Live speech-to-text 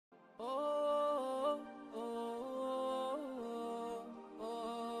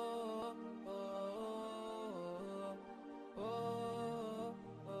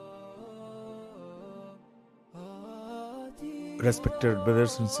Respected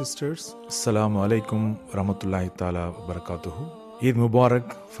brothers and sisters, Assalamu alaikum rahmatullahi ta'ala wa barakatuhu. Eid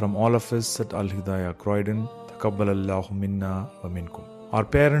Mubarak from all of us at Alhidaya Croydon. Taqabbalallahu minna wa minkum. Our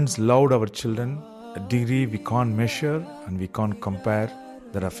parents loved our children a degree we can't measure and we can't compare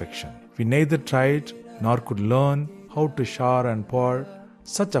their affection. We neither tried nor could learn how to shower and pour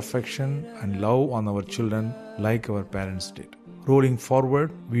such affection and love on our children like our parents did. Rolling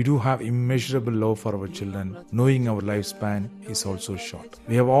forward, we do have immeasurable love for our children, knowing our lifespan is also short.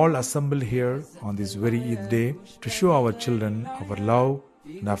 We have all assembled here on this very Eid day to show our children our love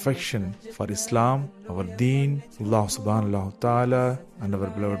and affection for Islam, our Deen, Allah subhanahu wa ta'ala, and our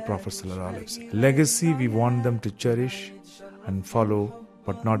beloved Prophet sallallahu alaihi wasallam. Legacy we want them to cherish and follow,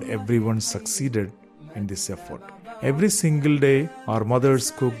 but not everyone succeeded in this effort. Every single day, our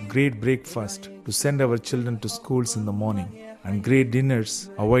mothers cook great breakfast to send our children to schools in the morning, and great dinners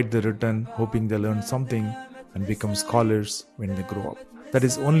avoid the return, hoping they learn something and become scholars when they grow up. That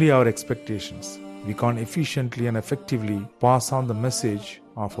is only our expectations. We can't efficiently and effectively pass on the message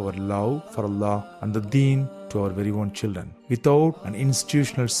of our love for Allah and the Deen to our very own children. Without an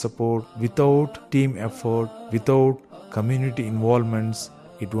institutional support, without team effort, without community involvements,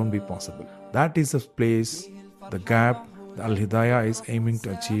 it won't be possible. That is the place, the gap the Alhidaya is aiming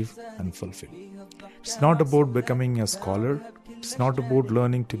to achieve and fulfill. It's not about becoming a scholar. It's not about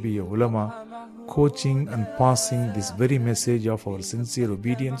learning to be a ulama, coaching and passing this very message of our sincere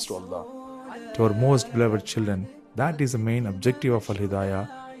obedience to Allah, to our most beloved children. That is the main objective of Alhidaya,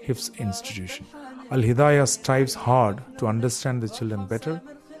 Hifz institution. Alhidaya strives hard to understand the children better,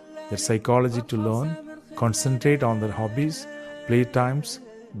 their psychology to learn, concentrate on their hobbies, play times,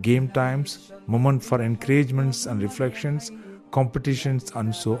 game times, moment for encouragements and reflections, competitions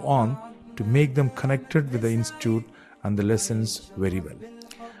and so on, to make them connected with the institute and the lessons very well.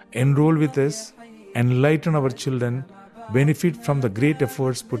 Enroll with us, enlighten our children, benefit from the great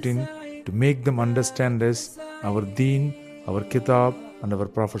efforts put in to make them understand us, our Deen, our Kitab and our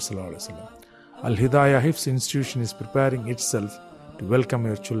Prophet sallallahu alaihi wasallam. Alhidaya Hifz institution is preparing itself to welcome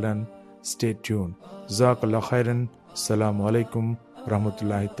your children. Stay tuned. Jazakallah khairan. Assalamu alaikum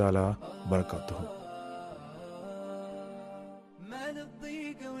rahmatullahi ta'ala barakatuhu.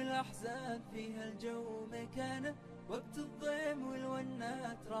 فيها الجو مكانه وقت الضيم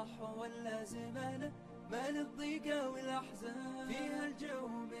والونات راح ولا زمانه ما للضيقة والأحزان فيها الجو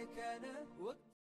مكانه